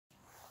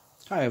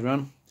Hi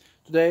everyone,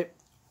 today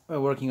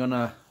we're working on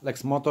a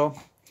Lexmoto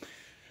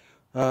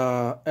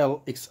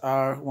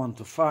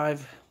LXR125,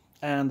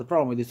 and the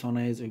problem with this one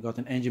is we got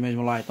an engine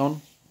measurement light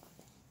on,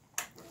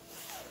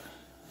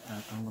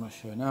 and I'm gonna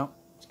show you now.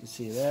 As you can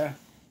see there,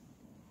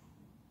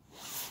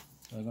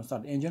 so we're gonna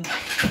start the engine. It's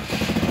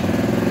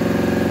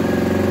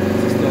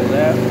still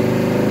there.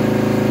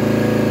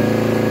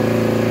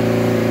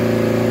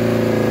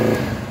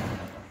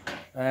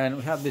 And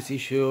we had this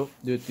issue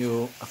due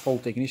to a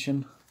faulty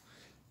ignition,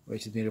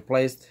 which has been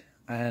replaced,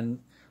 and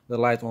the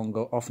light won't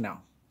go off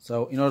now.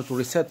 So in order to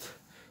reset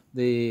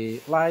the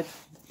light,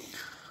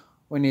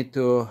 we need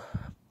to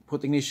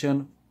put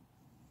ignition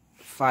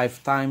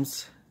 5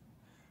 times,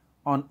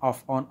 on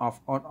off on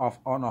off on off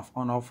on off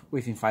on off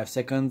within 5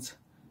 seconds,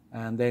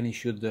 and then it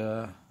should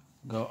go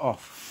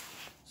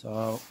off.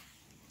 So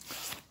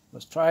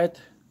let's try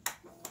it.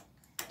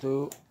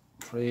 2,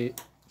 3,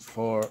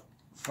 4,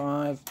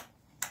 5.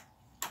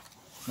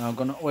 Now I'm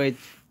gonna wait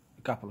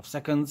a couple of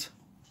seconds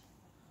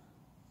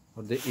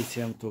for the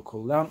ECM to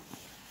cool down.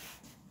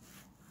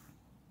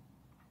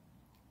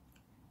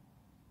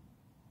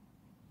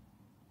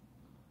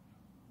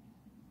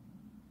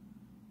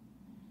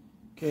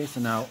 Okay, so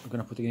now we're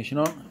gonna put the ignition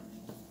on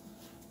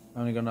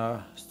and we're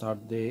gonna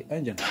start the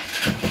engine.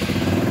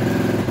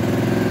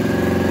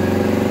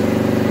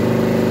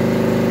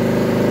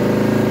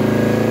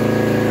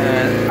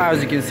 And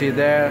as you can see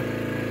there,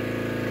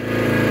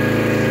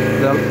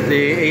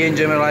 the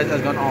engine light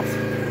has gone off.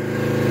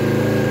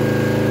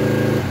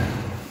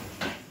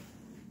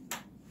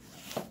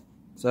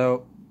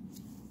 So,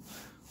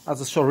 as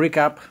a short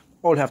recap,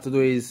 all you have to do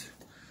is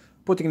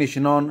put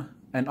ignition on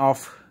and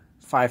off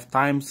 5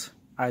 times.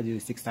 I did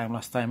it 6 times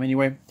last time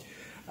anyway.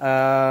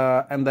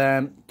 And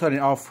then turn it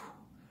off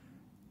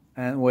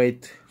and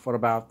wait for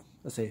about,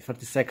 let's say,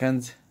 30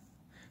 seconds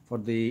for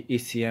the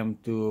ECM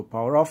to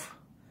power off,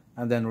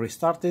 and then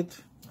restart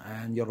it,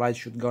 and your light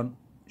should go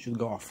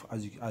off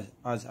as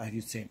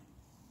you've seen.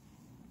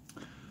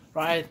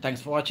 Right, thanks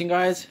for watching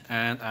guys,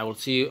 and I will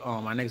see you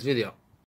on my next video.